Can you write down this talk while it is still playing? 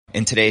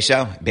In today's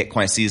show,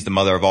 Bitcoin sees the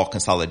mother of all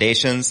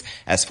consolidations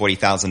as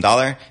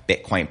 $40,000.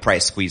 Bitcoin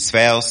price squeeze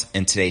fails.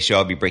 In today's show,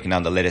 I'll be breaking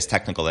down the latest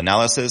technical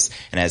analysis.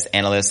 And as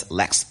analyst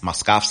Lex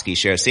Moskovsky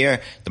shares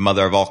here, the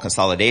mother of all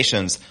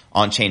consolidations,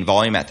 on-chain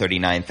volume at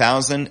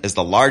 39,000 is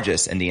the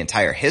largest in the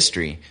entire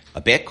history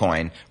of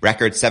Bitcoin.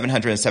 Record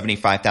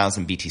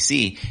 775,000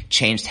 BTC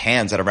changed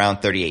hands at around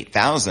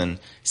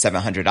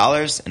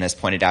 $38,700. And as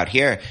pointed out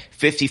here,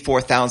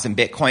 54,000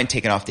 Bitcoin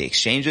taken off the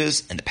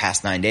exchanges in the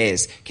past 9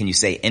 days. Can you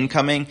say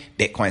incoming?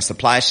 Bitcoin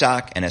supply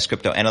shock. And as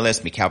crypto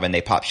analyst Mikhail Van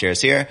de Pop shares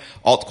here,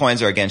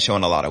 altcoins are again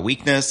showing a lot of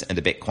weakness in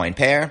the Bitcoin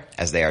pair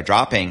as they are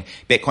dropping.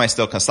 Bitcoin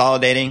still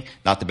consolidating,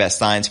 not the best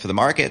signs for the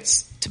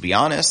markets. To be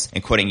honest,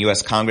 and quoting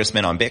U.S.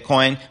 Congressman on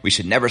Bitcoin, we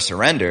should never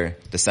surrender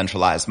the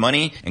centralized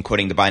money. And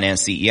quoting the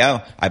Binance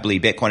CEO, I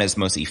believe Bitcoin is the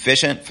most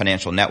efficient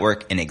financial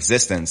network in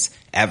existence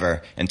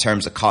ever in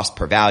terms of cost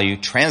per value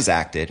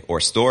transacted or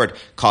stored,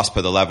 cost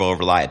per the level of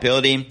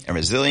reliability and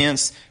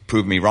resilience.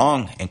 Prove me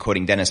wrong. And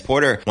quoting Dennis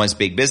Porter, once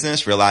big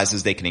business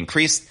realizes they can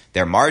increase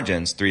their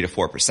margins 3 to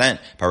 4%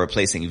 by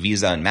replacing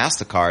Visa and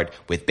MasterCard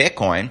with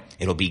Bitcoin,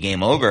 it'll be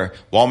game over.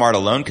 Walmart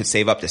alone could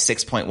save up to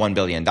 $6.1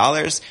 billion.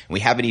 And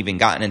we haven't even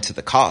gotten into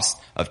the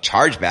cost of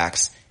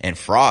chargebacks and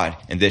fraud.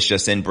 And this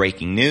just in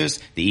breaking news,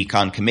 the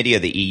Econ Committee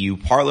of the EU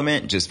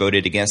Parliament just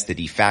voted against the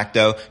de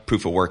facto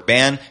proof of work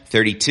ban,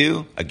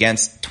 32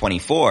 against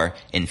 24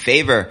 in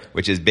favor,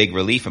 which is big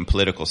relief and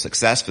political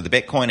success for the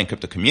Bitcoin and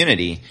crypto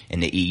community in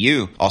the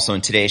EU. Also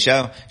in today's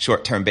show,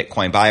 short-term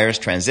Bitcoin buyers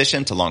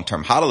transition to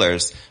long-term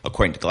hodlers,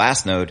 according to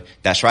Glassnode.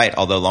 That's right,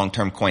 although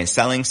long-term coin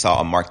selling saw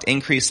a marked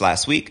increase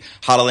last week,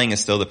 hodling is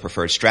still the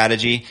preferred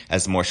strategy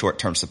as the more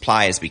short-term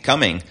supply is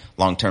becoming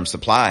long-term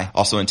supply.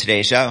 Also in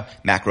today's show,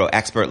 macro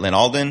expert Lynn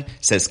Alden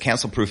says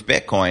cancel-proof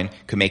Bitcoin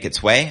could make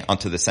its way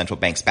onto the central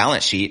bank's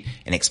balance sheet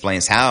and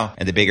explains how.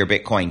 And the bigger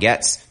Bitcoin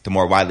gets, the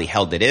more widely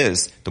held it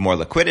is, the more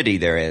liquidity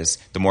there is,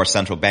 the more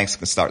central banks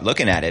can start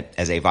looking at it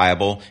as a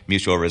viable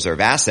mutual reserve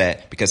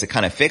asset because it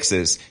kind of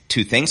fixes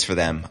two things for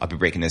them. I'll be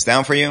breaking this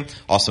down for you.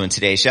 Also in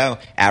today's show,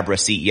 Abra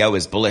CEO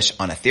is bullish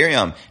on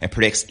Ethereum and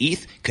predicts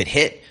ETH could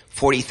hit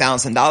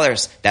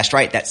 $40,000. That's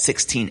right, that's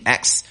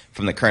 16x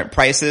from the current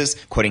prices.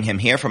 Quoting him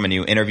here from a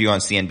new interview on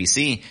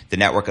CNBC, the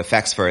network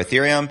effects for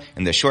Ethereum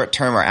in the short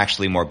term are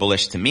actually more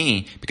bullish to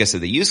me because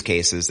of the use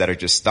cases that are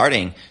just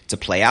starting to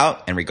play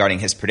out. And regarding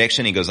his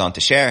prediction, he goes on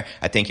to share,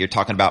 I think you're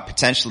talking about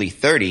potentially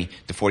 $30,000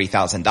 to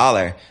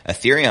 $40,000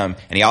 Ethereum.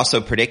 And he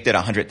also predicted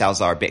 $100,000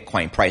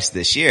 Bitcoin price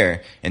this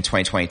year in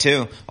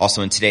 2022.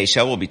 Also in today's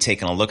show, we'll be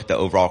taking a look at the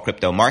overall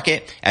crypto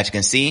market. As you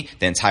can see,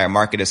 the entire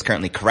market is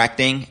currently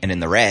correcting and in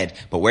the red.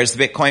 But where's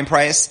the Bitcoin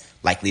price?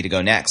 Likely to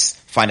go next.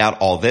 Find out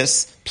all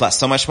this, plus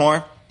so much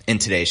more, in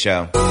today's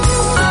show.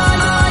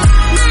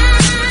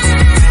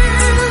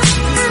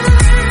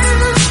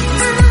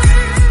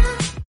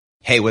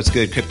 Hey, what's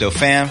good, crypto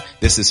fam?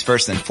 This is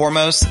first and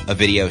foremost a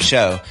video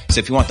show. So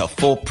if you want the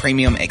full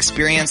premium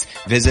experience,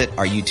 visit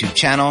our YouTube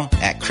channel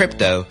at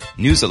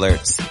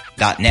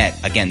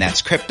cryptonewsalerts.net. Again,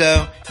 that's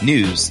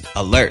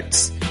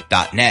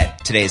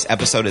cryptonewsalerts.net. Today's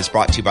episode is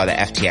brought to you by the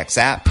FTX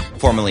app,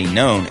 formerly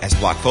known as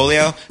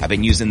Blockfolio. I've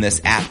been using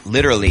this app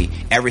literally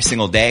every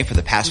single day for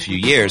the past few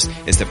years.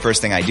 It's the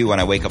first thing I do when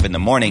I wake up in the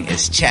morning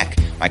is check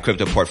my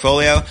crypto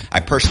portfolio.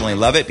 I personally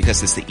love it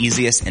because it's the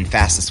easiest and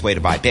fastest way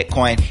to buy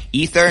Bitcoin,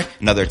 Ether,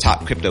 and other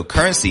top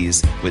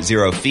cryptocurrencies with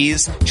zero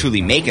fees,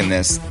 truly making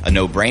this a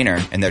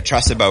no-brainer. And they're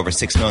trusted by over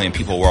 6 million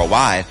people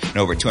worldwide and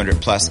over 200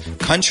 plus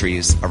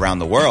countries around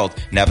the world.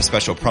 And they have a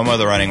special promo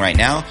they're running right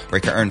now where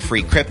you can earn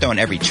free crypto in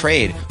every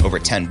trade over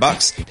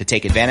 $10. To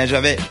take advantage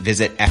of it,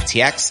 visit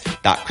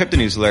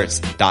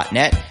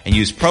ftx.cryptonewsalerts.net and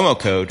use promo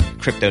code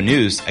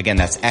CryptoNews. Again,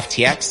 that's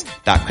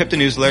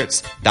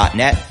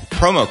ftx.cryptonewsalerts.net,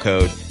 promo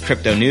code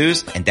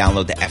CryptoNews, and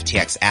download the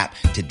FTX app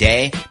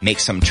today. Make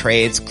some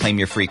trades, claim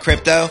your free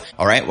crypto.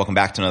 All right, welcome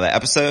back to another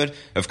episode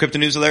of Crypto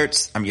News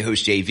Alerts. I'm your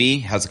host,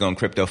 JV. How's it going,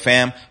 crypto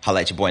fam?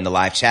 Holla at your boy in the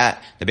live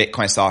chat. The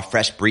Bitcoin saw a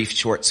fresh, brief,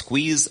 short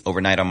squeeze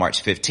overnight on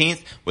March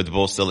 15th, with the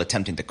bull still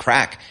attempting to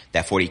crack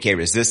that 40K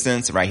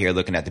resistance. Right here,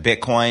 looking at the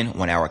Bitcoin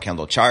 1 hour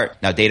candle chart.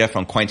 Now, data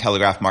from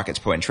Cointelegraph Markets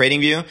Pro and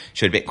TradingView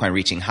showed Bitcoin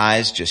reaching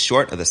highs just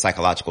short of the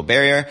psychological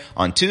barrier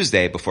on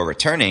Tuesday before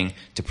returning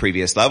to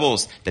previous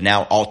levels. The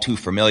now all too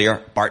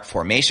familiar BART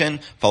formation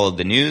followed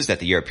the news that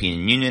the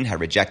European Union had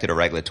rejected a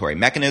regulatory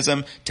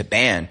mechanism to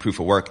ban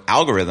proof-of-work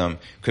algorithm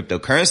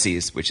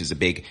cryptocurrencies, which is a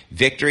big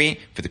victory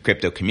for the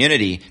crypto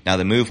community. Now,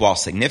 the move, while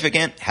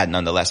significant, had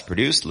nonetheless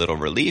produced little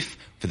relief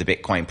for the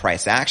Bitcoin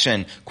price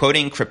action.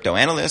 Quoting crypto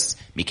analyst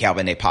Mikhail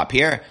Van de Pop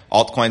here,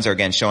 altcoins are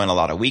again showing a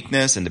lot of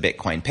weakness in the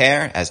Bitcoin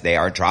pair as they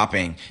are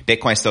dropping.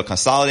 Bitcoin still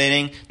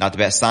consolidating, not the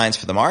best signs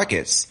for the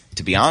markets.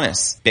 To be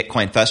honest,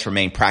 Bitcoin thus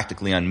remained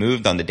practically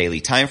unmoved on the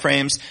daily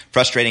timeframes,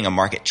 frustrating a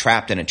market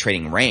trapped in a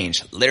trading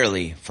range,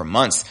 literally for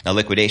months. Now,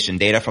 liquidation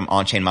data from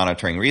on-chain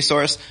monitoring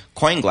resource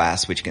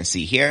CoinGlass, which you can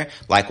see here,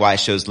 likewise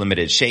shows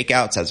limited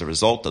shakeouts as a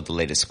result of the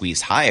latest squeeze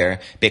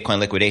higher. Bitcoin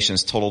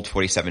liquidations totaled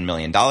 $47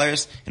 million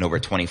in over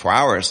 24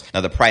 hours.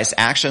 Now, the price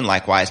action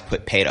likewise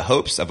put pay to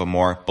hopes of a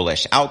more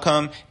bullish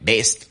outcome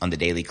based on the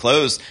daily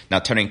close. Now,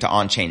 turning to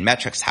on-chain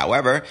metrics,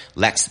 however,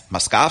 Lex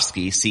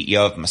Moskovsky,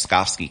 CEO of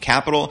Moskovsky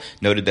Capital,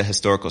 noted the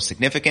historical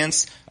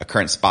significance of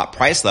current spot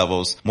price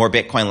levels. More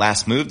Bitcoin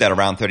last moved at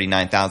around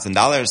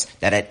 $39,000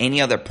 than at any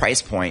other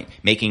price point,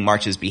 making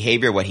March's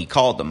behavior what he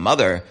called the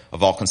mother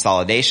of all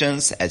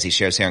consolidations. As he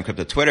shares here on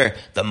crypto Twitter,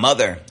 the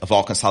mother of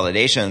all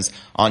consolidations.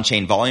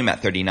 On-chain volume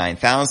at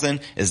 39,000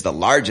 is the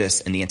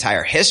largest in the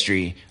entire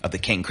history of the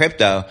King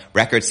Crypto.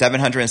 Record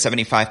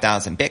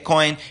 775,000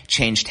 Bitcoin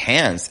changed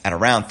hands at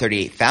around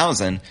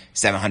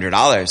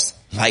 $38,700.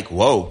 Like,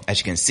 whoa, as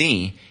you can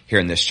see here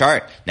in this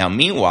chart. Now,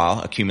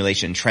 meanwhile,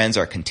 accumulation trends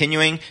are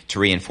continuing to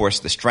reinforce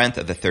the strength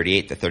of the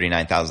 $38,000 to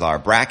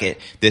 $39,000 bracket,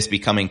 this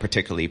becoming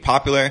particularly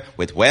popular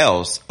with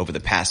whales over the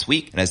past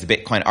week. And as the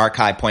Bitcoin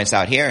archive points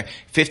out here,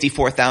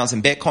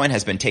 54,000 Bitcoin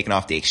has been taken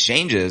off the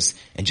exchanges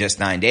in just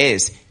 9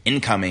 days.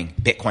 Incoming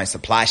Bitcoin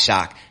supply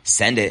shock.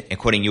 Send it. And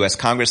quoting U.S.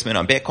 Congressman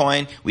on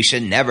Bitcoin, we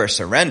should never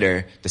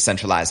surrender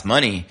decentralized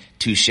money.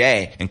 Touche.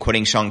 And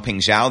quoting Changpeng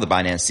Zhao, the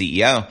Binance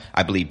CEO,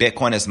 I believe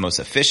Bitcoin is the most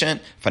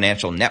efficient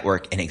financial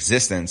network in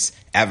existence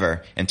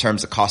ever in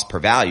terms of cost per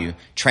value,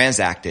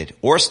 transacted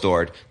or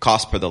stored,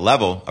 cost per the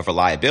level of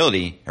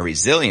reliability and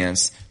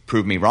resilience.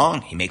 Prove me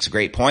wrong. He makes a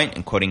great point.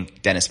 And quoting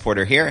Dennis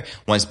Porter here,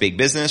 once big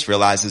business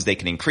realizes they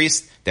can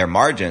increase their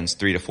margins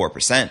 3 to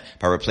 4%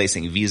 by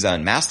replacing Visa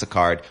and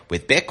MasterCard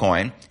with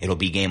Bitcoin, it'll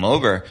be game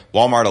over.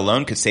 Walmart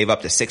alone could save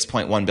up to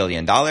 $6.1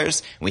 billion.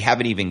 And we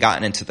haven't even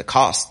gotten into the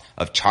cost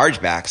of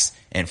chargebacks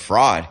and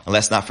fraud. And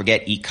let's not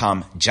forget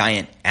e-com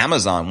giant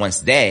Amazon. Once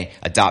they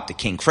adopt the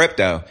King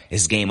Crypto,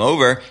 is game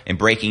over. And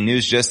breaking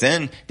news just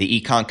in,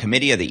 the Econ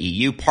Committee of the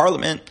EU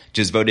Parliament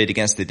just voted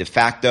against the de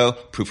facto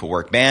proof of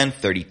work ban,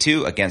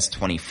 32 against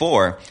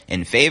 24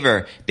 in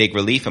favor. Big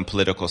relief and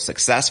political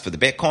success for the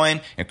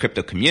Bitcoin and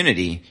crypto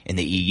community in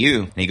the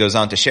EU. And he goes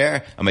on to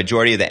share a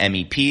majority of the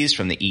MEPs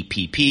from the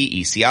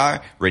EPP,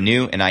 ECR,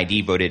 Renew, and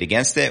ID voted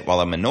against it,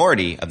 while a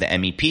minority of the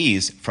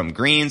MEPs from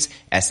Greens,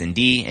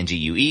 S&D, and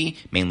GUE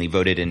mainly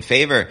voted in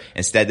favor.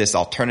 Instead, this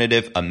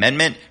alternative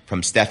amendment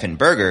from Stefan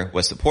Berger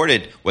was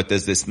supported. What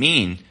does this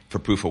mean for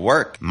proof of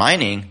work?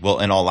 Mining will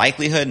in all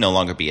likelihood no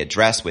longer be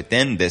addressed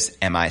within this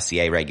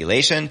MiCA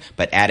regulation,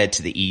 but added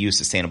to the EU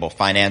Sustainable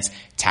Finance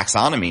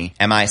Taxonomy.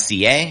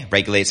 MiCA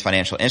regulates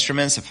financial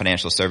instruments and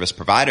financial service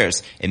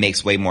providers. It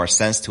makes way more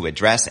sense to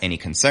address any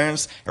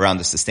concerns around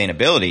the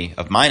sustainability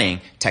of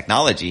mining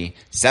technology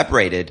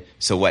separated.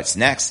 So what's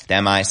next? The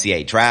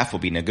MiCA draft will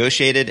be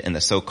negotiated in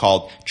the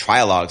so-called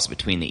trilogues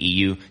between the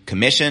EU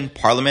Commission,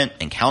 Parliament,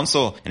 and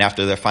Council. And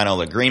after their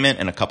final agreement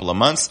in a couple of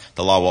months,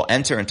 the law will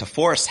enter into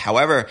force.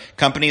 However,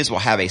 companies will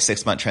have a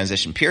 6-month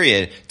transition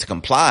period to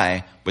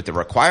comply with the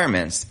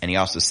requirements. And he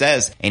also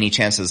says any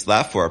chances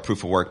left for a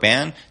proof of work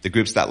ban, the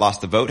groups that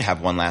lost the vote have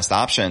one last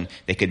option.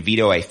 They could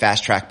veto a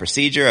fast track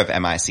procedure of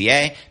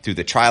MiCA through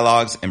the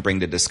trilogues and bring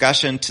the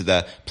discussion to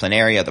the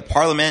plenary of the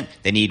parliament.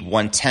 They need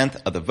 1/10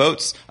 of the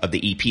votes of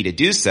the EP to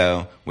do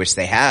so, which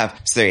they have.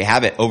 So there you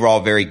have it.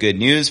 Overall, very good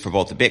news for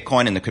both the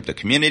Bitcoin and the crypto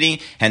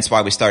community. Hence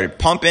why we started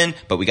pumping,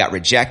 but we got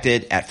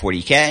rejected at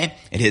 40K.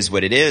 It is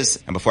what it is.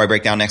 And before I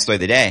break down next story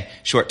of the day,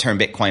 short-term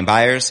Bitcoin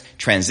buyers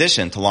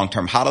transition to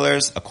long-term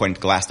hodlers according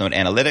to Glassnode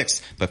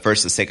Analytics. But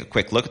first, let's take a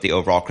quick look at the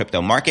overall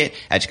crypto market.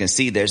 As you can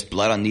see, there's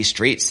blood on these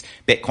streets.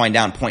 Bitcoin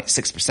down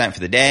 0.6% for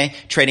the day,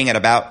 trading at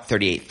about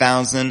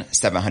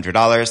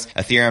 $38,700.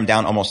 Ethereum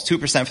down almost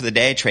 2% for the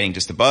day, trading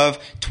just above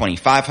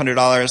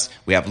 $2,500.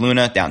 We have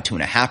Luna down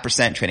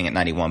 2.5%, trading at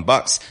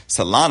 $91.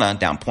 Solana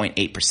down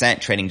 0.8%,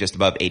 trading just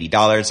above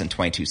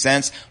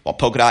 $80.22. While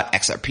Polkadot,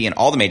 XRP, and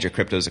all the major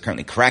cryptos are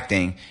currently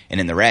correcting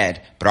and in the red.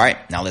 But all right,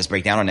 now let's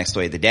break down our next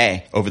story of the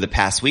day. Over the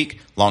past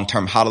week,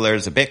 long-term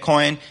hodlers of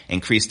Bitcoin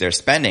increased their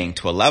spending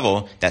to a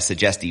level that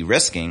suggests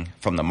de-risking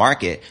from the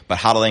market, but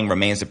hodling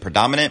remains the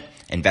predominant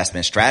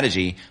investment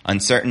strategy.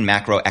 Uncertain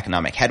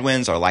macroeconomic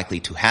headwinds are likely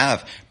to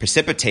have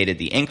precipitated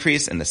the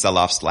increase in the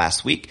sell-offs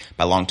last week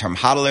by long-term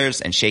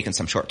hodlers and shaken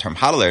some short-term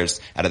hodlers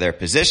out of their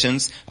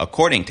positions,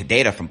 according to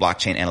data from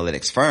blockchain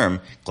analytics firm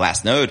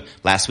Glassnode.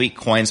 Last week,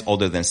 coins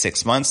older than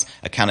 6 months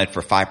accounted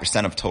for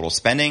 5% of total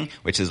spending,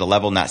 which is a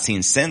level not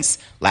seen since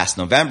last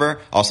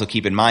November. Also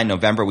keep in mind,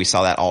 November, we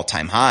saw that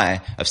all-time high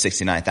of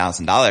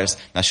 $69,000.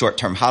 Now,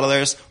 short-term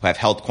hodlers who have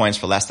held coins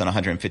for less than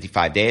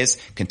 155 days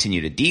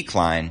continue to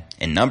decline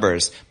in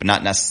numbers, but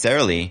not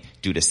necessarily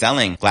due to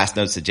selling.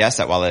 Glassnode suggests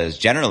that while it is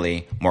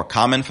generally more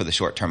common for the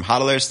short-term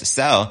hodlers to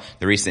sell,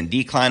 the recent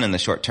decline in the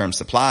short-term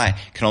supply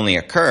can only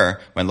occur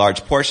when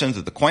large portions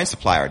of the coin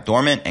supply are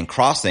dormant and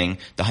crossing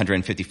the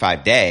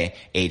 155-day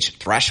age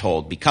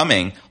threshold,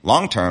 becoming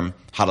long-term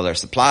hodler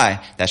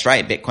supply. That's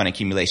right, Bitcoin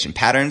accumulation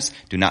patterns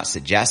do not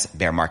suggest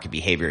bear market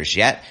behaviors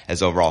yet,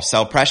 as overall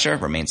sell pressure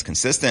remains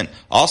consistent.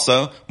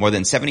 Also, more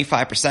than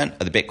 75%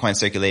 of the Bitcoin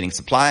circulating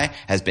supply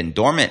has been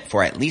dormant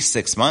for at least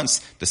 6 months,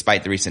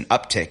 despite the recent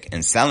uptick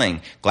in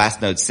selling.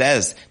 Glassnode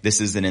says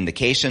this is an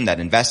indication that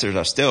investors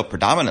are still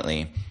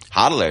predominantly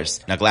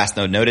hodlers. Now,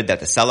 Glassnode noted that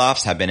the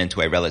sell-offs have been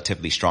into a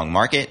relatively strong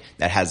market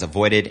that has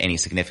avoided any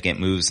significant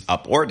moves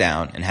up or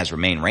down and has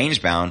remained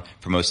range-bound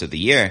for most of the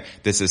year.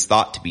 This is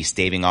thought to be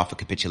staving off a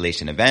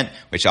capitulation event,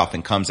 which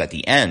often comes at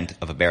the end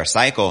of a bear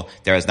cycle.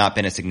 There has not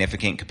been a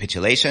significant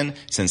capitulation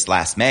since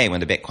last May,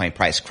 when the Bitcoin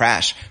price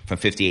crashed from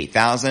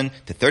 58,000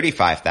 to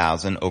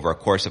 35,000 over a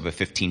course of a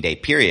 15-day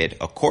period,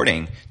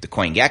 according to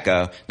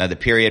CoinGecko. Now, the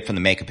period from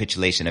the May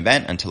capitulation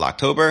event until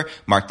October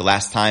marked the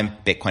last time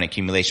Bitcoin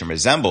accumulation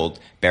resembled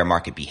bear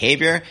market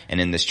behavior. And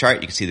in this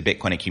chart, you can see the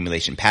Bitcoin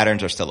accumulation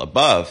patterns are still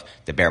above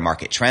the bear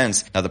market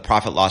trends. Now, the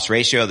profit loss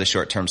ratio of the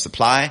short-term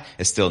supply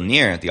is still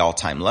near the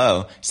all-time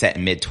low set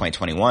in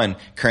mid-2021.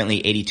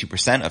 Currently,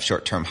 82% of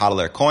short-term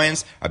hodler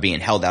coins are being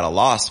held at a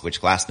loss,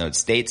 which Glassnode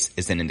states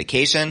is an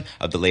indication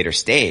of the later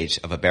stage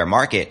of a bear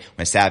market,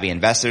 when savvy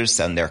investors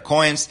send their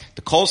coins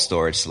to cold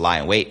storage to lie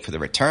in wait for the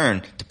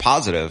return to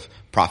positive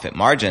profit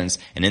margins.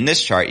 And in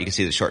this chart, you can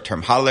see the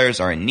short-term hodlers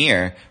are in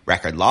near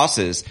record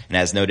losses. And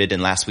as noted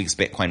in last week's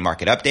Bitcoin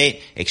market update,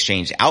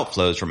 exchange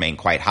outflows remain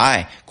quite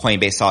high.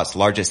 Coinbase saw its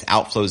largest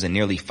outflows in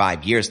nearly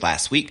 5 years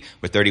last week,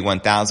 with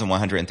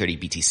 31,130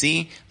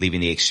 BTC leaving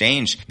the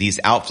exchange.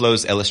 These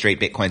outflows illustrate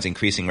Bitcoin's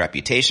increasing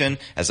reputation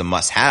as a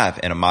must-have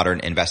in a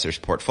modern investor's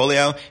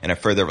portfolio, and a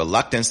further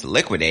reluctance to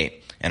liquidate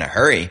in a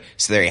hurry.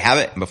 So there you have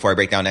it. And before I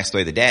break down next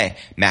story of the day,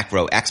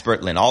 macro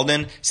expert Lyn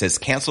Alden says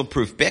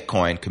cancel-proof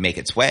Bitcoin could make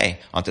its way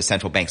onto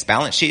central banks'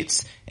 balance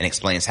sheets, and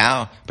explains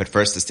how. But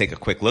first, let's take a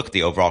quick look at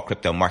the overall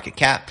crypto market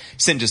cap,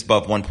 sitting just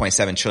above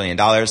 $1.7 trillion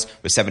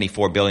with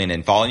 $74 billion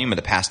in volume in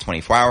the past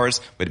 24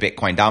 hours, with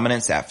Bitcoin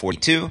dominance at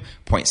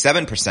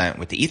 42.7%,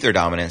 with the Ether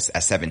dominance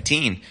at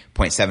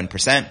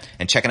 17.7%.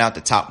 And checking out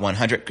the top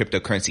 100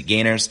 cryptocurrency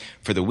gainers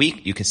for the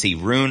week, you can see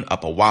Rune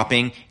up a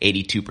whopping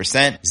 82%,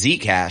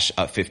 Zcash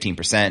up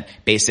 15%,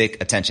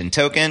 Basic Attention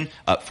Token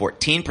up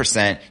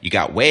 14%, you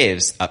got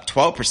Waves up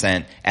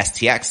 12%,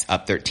 STX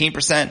up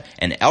 13%,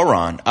 and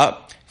Elrond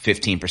up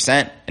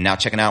 15%. And now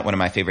checking out one of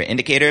my favorite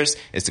indicators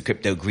is the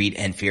Crypto Greed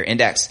and Fear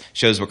Index.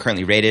 Shows we're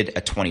currently rated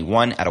a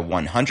 21 out of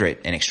 100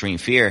 in extreme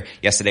fear.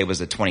 Yesterday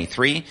was a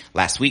 23,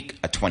 last week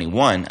a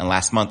 21, and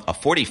last month a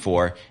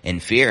 44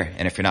 in fear.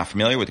 And if you're not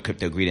familiar with the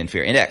Crypto Greed and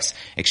Fear Index,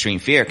 extreme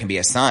fear can be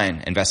a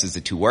sign investors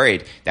are too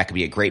worried. That could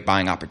be a great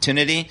buying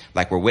opportunity,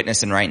 like we're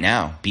witnessing right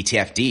now.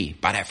 BTFD,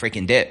 buy that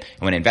freaking dip.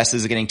 And when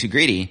investors are getting too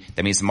greedy,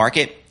 that means the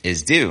market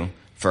is due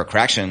for a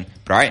correction.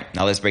 But all right,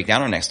 now let's break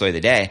down our next story of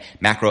the day.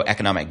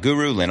 Macroeconomic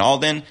guru Lyn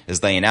Alden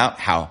is laying out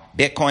how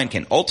Bitcoin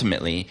can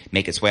ultimately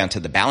make its way onto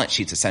the balance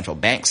sheets of central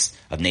banks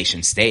of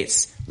nation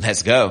states.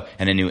 Let's go.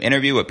 In a new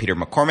interview with Peter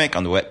McCormick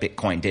on the What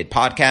Bitcoin Did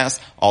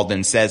podcast,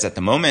 Alden says at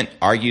the moment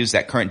argues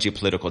that current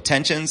geopolitical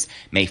tensions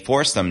may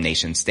force some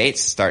nation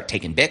states to start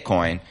taking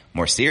Bitcoin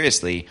more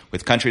seriously,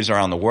 with countries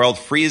around the world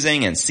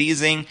freezing and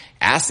seizing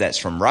assets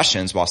from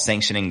Russians while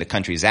sanctioning the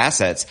country's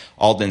assets.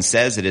 Alden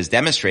says it is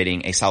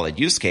demonstrating a solid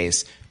use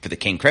case for the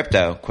King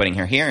Crypto, quoting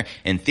her here,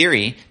 in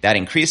theory, that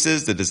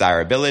increases the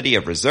desirability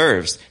of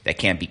reserves that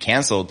can't be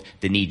canceled.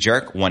 The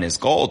knee-jerk one is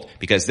gold,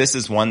 because this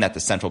is one that the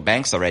central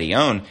banks already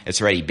own.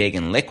 It's already big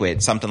and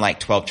liquid, something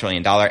like $12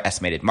 trillion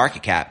estimated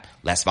market cap.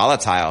 Less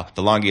volatile.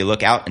 The longer you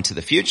look out into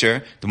the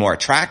future, the more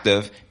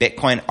attractive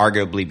Bitcoin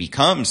arguably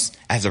becomes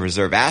as a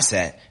reserve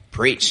asset.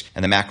 Preach.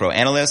 And the macro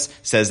analyst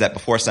says that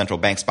before central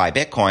banks buy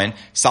Bitcoin,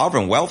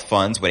 sovereign wealth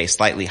funds with a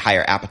slightly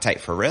higher appetite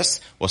for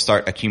risk will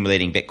start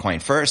accumulating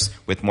Bitcoin first,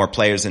 with more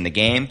players in the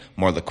game,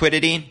 more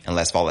liquidity, and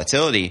less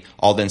volatility.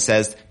 Alden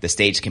says the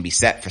stage can be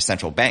set for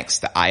central banks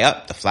to eye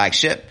up the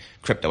flagship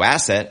crypto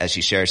asset, as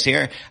she shares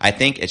here. I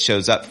think it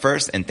shows up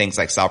first in things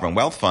like sovereign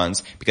wealth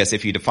funds, because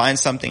if you define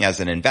something as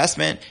an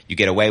investment, you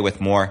get away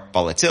with more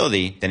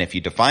volatility than if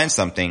you define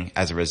something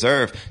as a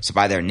reserve. So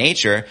by their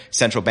nature,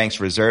 central banks'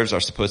 reserves are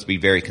supposed to be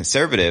very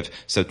conservative.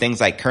 So things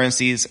like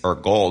currencies or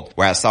gold,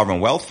 whereas sovereign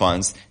wealth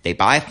funds, they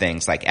buy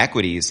things like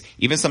equities.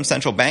 Even some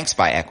central banks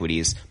buy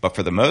equities, but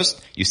for the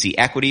most, you see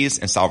equities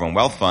and sovereign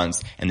wealth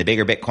funds. And the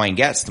bigger Bitcoin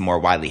gets, the more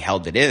widely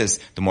held it is,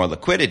 the more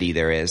liquidity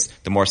there is,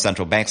 the more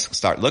central banks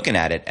start looking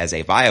at it as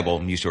a viable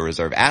mutual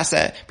reserve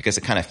asset, because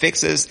it kind of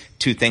fixes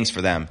two things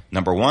for them.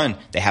 Number one,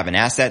 they have an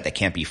asset that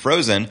can't be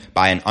frozen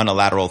by an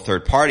unilateral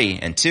third party.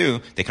 And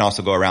two, they can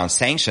also go around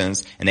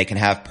sanctions, and they can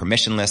have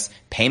permissionless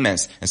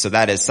payments. And so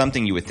that is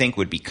something you would think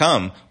would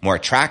become more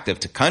attractive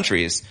to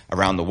countries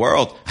around the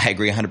world. I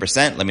agree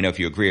 100%. Let me know if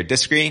you agree or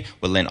disagree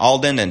with Lyn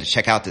Alden, and to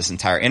check out this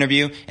entire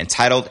interview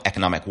entitled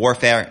Economic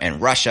Warfare in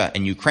Russia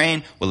and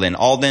Ukraine with Lyn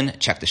Alden,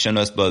 check the show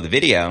notes below the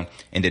video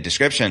in the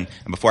description.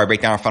 And before I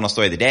break down our final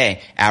story of the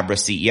day, Abra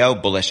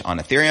CEO bullish on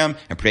Ethereum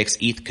and predicts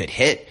ETH could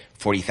hit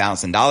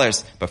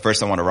 $40,000. But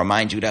first I want to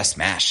remind you to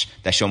smash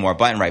that show more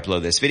button right below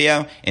this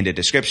video in the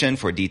description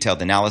for a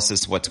detailed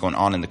analysis of what's going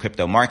on in the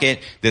crypto market.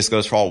 This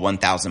goes for all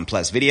 1,000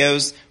 plus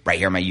videos right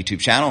here on my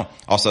YouTube channel.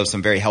 Also have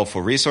some very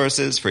helpful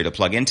resources for you to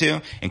plug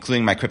into,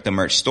 including my crypto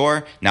merch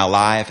store, now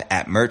live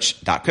at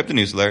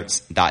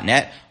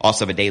merch.cryptonewsalerts.net.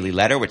 Also have a daily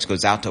letter which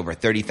goes out to over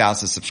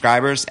 30,000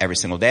 subscribers every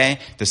single day.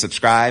 To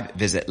subscribe,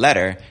 visit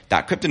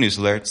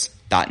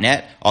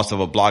letter.cryptonewsalerts.net. Also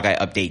have a blog I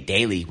update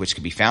daily, which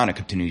can be found at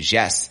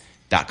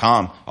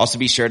cryptonewsyes.com. Also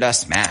be sure to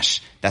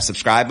smash that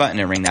subscribe button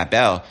and ring that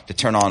bell to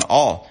turn on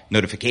all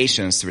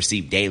notifications to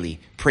receive daily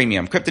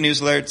premium crypto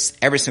news alerts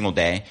every single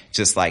day,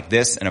 just like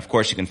this. And of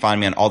course, you can find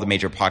me on all the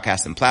major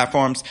podcasting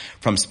platforms,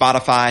 from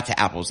Spotify to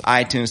Apple's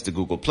iTunes to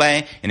Google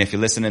Play. And if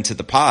you're listening to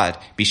the pod,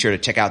 be sure to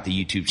check out the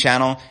YouTube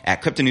channel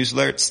at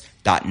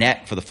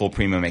cryptonewsalerts.net for the full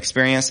premium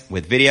experience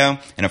with video.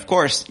 And of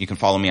course, you can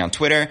follow me on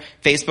Twitter,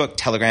 Facebook,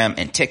 Telegram,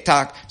 and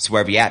TikTok. So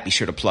wherever you're at, be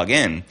sure to plug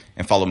in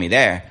and follow me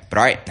there. But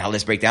all right, now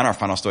let's break down our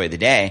final story of the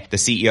day. The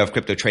CEO of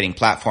crypto trading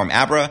platform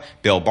Abra,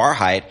 Bill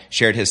Barhydt,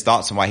 shared his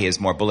thoughts on why he is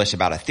more bullish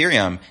about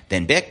Ethereum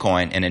than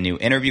Bitcoin in a new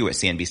interview with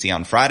CNBC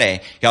on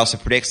Friday. He also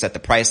predicts that the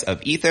price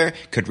of Ether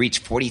could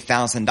reach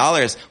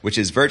 $40,000, which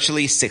is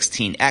virtually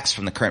 16x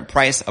from the current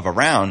price of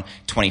around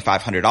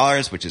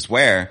 $2,500, which is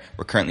where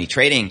we're currently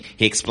trading.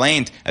 He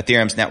explained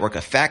Ethereum's network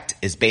effect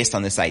is based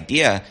on this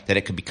idea that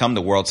it could become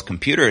the world's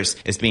computers.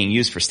 It's being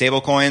used for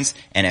stablecoins,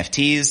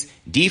 NFTs,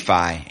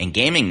 DeFi, and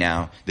gaming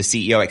now. The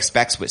CEO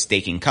expects with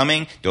staking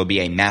coming, there will be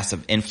a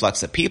massive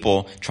influx of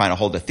people trying to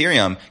hold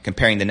Ethereum.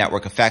 Comparing the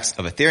network effects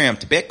of Ethereum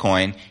to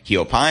Bitcoin, he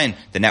opined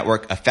the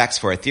network effects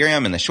for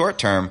Ethereum in the short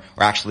term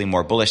are actually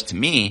more bullish to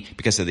me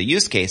because of the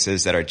use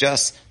cases that are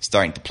just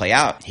starting to play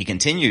out. He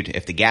continued,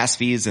 if the gas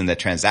fees and the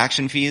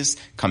transaction fees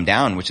come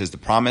down, which is the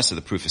promise of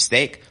the proof of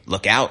stake,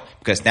 look out,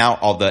 because now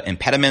all the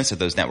impediments of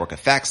those network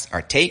effects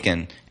are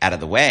taken out of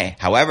the way.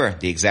 However,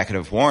 the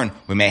executive warned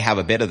we may have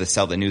a bit of the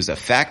sell the news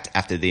effect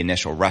after the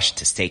initial rush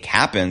to stake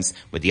happens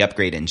with the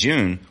upgrade in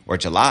June or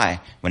July.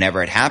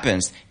 Whenever it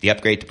happens, the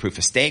upgrade to proof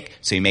of stake,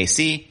 so you may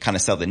see kind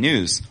of sell the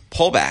news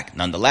pullback.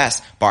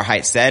 Nonetheless,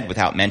 Barhydt said,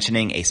 without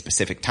mentioning a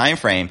specific time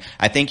frame,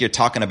 I think you're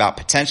talking about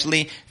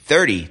potentially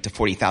 $30,000 to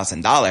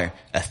 $40,000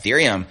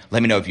 Ethereum.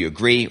 Let me know if you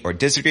agree or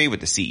disagree with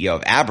the CEO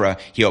of Abra.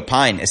 He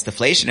opined it's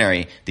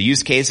deflationary. The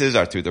use cases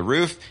are through the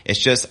roof. It's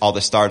just all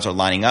the stars are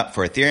lining up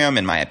for Ethereum,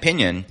 in my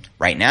opinion,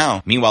 right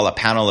now. Meanwhile, a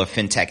panel of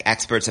fintech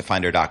experts at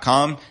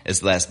Finder.com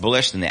is less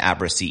bullish than the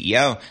Abra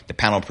CEO. The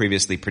panel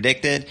previously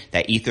predicted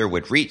that Ether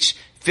would reach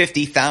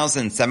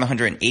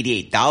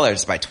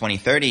 $50,788 by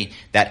 2030.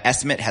 That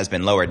estimate has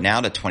been lowered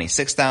now to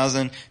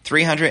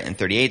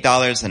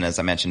 $26,338. And as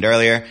I mentioned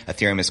earlier,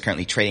 Ethereum is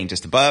currently trading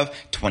just above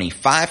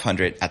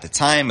 $2,500 at the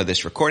time of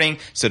this recording.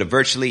 So to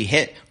virtually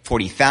hit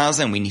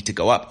 40,000, we need to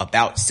go up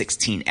about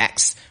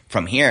 16x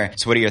from here.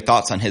 So what are your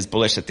thoughts on his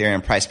bullish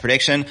Ethereum price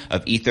prediction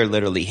of Ether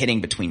literally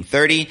hitting between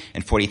 $30,000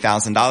 and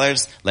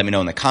 $40,000? Let me know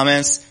in the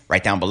comments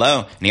right down below.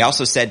 And he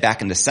also said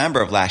back in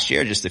December of last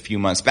year, just a few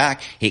months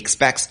back, he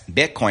expects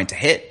Bitcoin to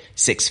hit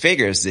six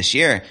figures this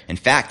year. In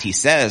fact, he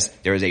says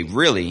there is a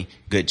really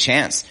good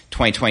chance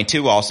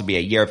 2022 will also be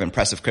a year of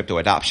impressive crypto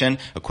adoption.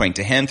 According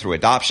to him, through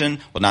adoption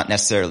will not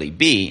necessarily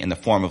be in the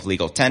form of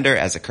legal tender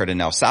as occurred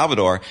in El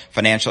Salvador.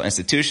 Financial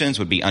institutions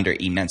would be under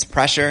immense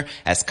pressure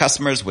as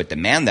customers would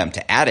demand them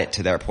to add it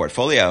to their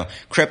portfolio.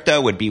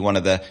 Crypto would be one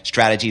of the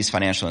strategies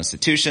financial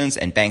institutions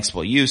and banks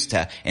will use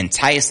to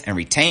entice and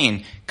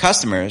retain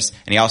customers.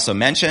 And he also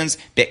mentions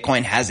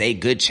Bitcoin has a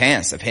good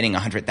chance of hitting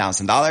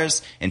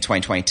 $100,000 in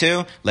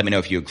 2022. Let me know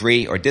if you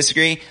agree or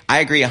disagree. I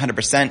agree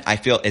 100%. I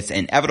feel it's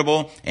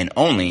inevitable and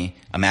only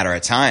a matter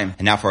of time.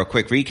 And now for a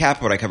quick recap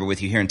of what I covered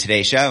with you here in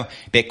today's show.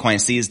 Bitcoin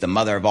sees the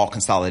mother of all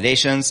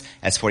consolidations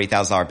as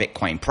 $40,000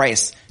 Bitcoin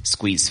price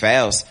squeeze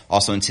fails.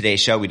 Also in today's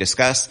show, we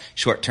discussed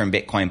short-term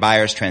Bitcoin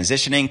buyers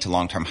transitioning to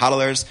long-term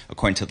hodlers.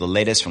 According to the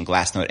latest from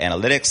Glassnode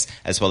Analytics,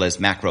 as well as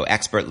macro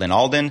expert Lyn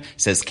Alden,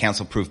 says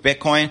cancel-proof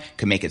Bitcoin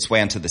could make its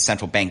way onto the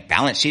central bank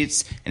balance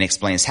sheets and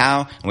explains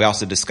how. And we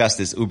also discussed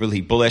this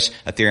uberly bullish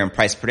Ethereum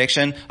price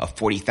prediction of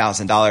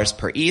 $40,000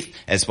 per ETH,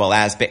 as well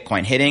as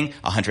Bitcoin hitting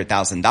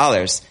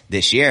 $100,000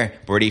 this year.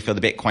 Where do you feel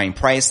the Bitcoin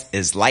price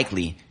is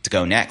likely to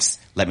go next?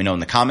 Let me know in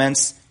the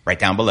comments right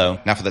down below.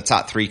 Now for the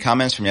top 3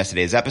 comments from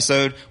yesterday's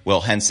episode,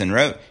 Will Henson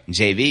wrote,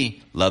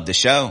 JV, love the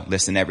show,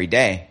 listen every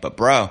day. But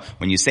bro,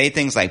 when you say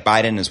things like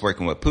Biden is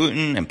working with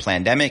Putin and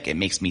pandemic, it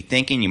makes me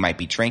thinking you might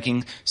be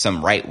drinking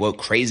some right woke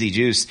crazy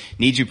juice.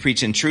 Need you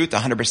preaching truth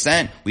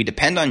 100%. We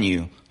depend on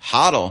you.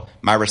 Hodl.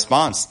 My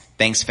response,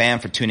 thanks fam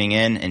for tuning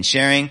in and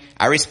sharing.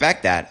 I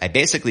respect that. I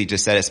basically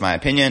just said it's my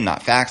opinion,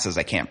 not facts, as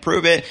I can't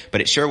prove it, but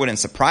it sure wouldn't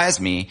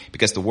surprise me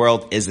because the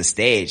world is a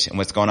stage and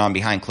what's going on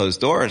behind closed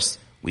doors,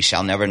 We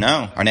shall never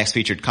know. Our next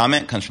featured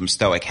comment comes from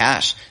Stoic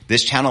Hash.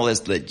 This channel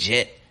is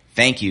legit.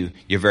 Thank you.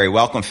 You're very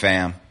welcome,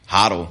 fam.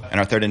 Hodl. And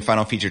our third and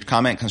final featured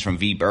comment comes from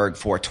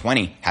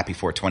VBerg420. Happy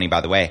 420, by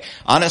the way.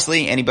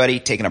 Honestly, anybody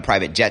taking a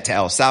private jet to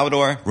El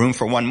Salvador? Room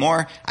for one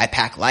more? I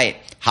pack light.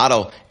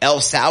 Hodl. El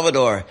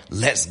Salvador.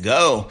 Let's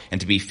go. And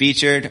to be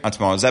featured on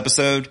tomorrow's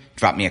episode,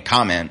 drop me a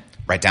comment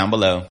right down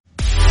below.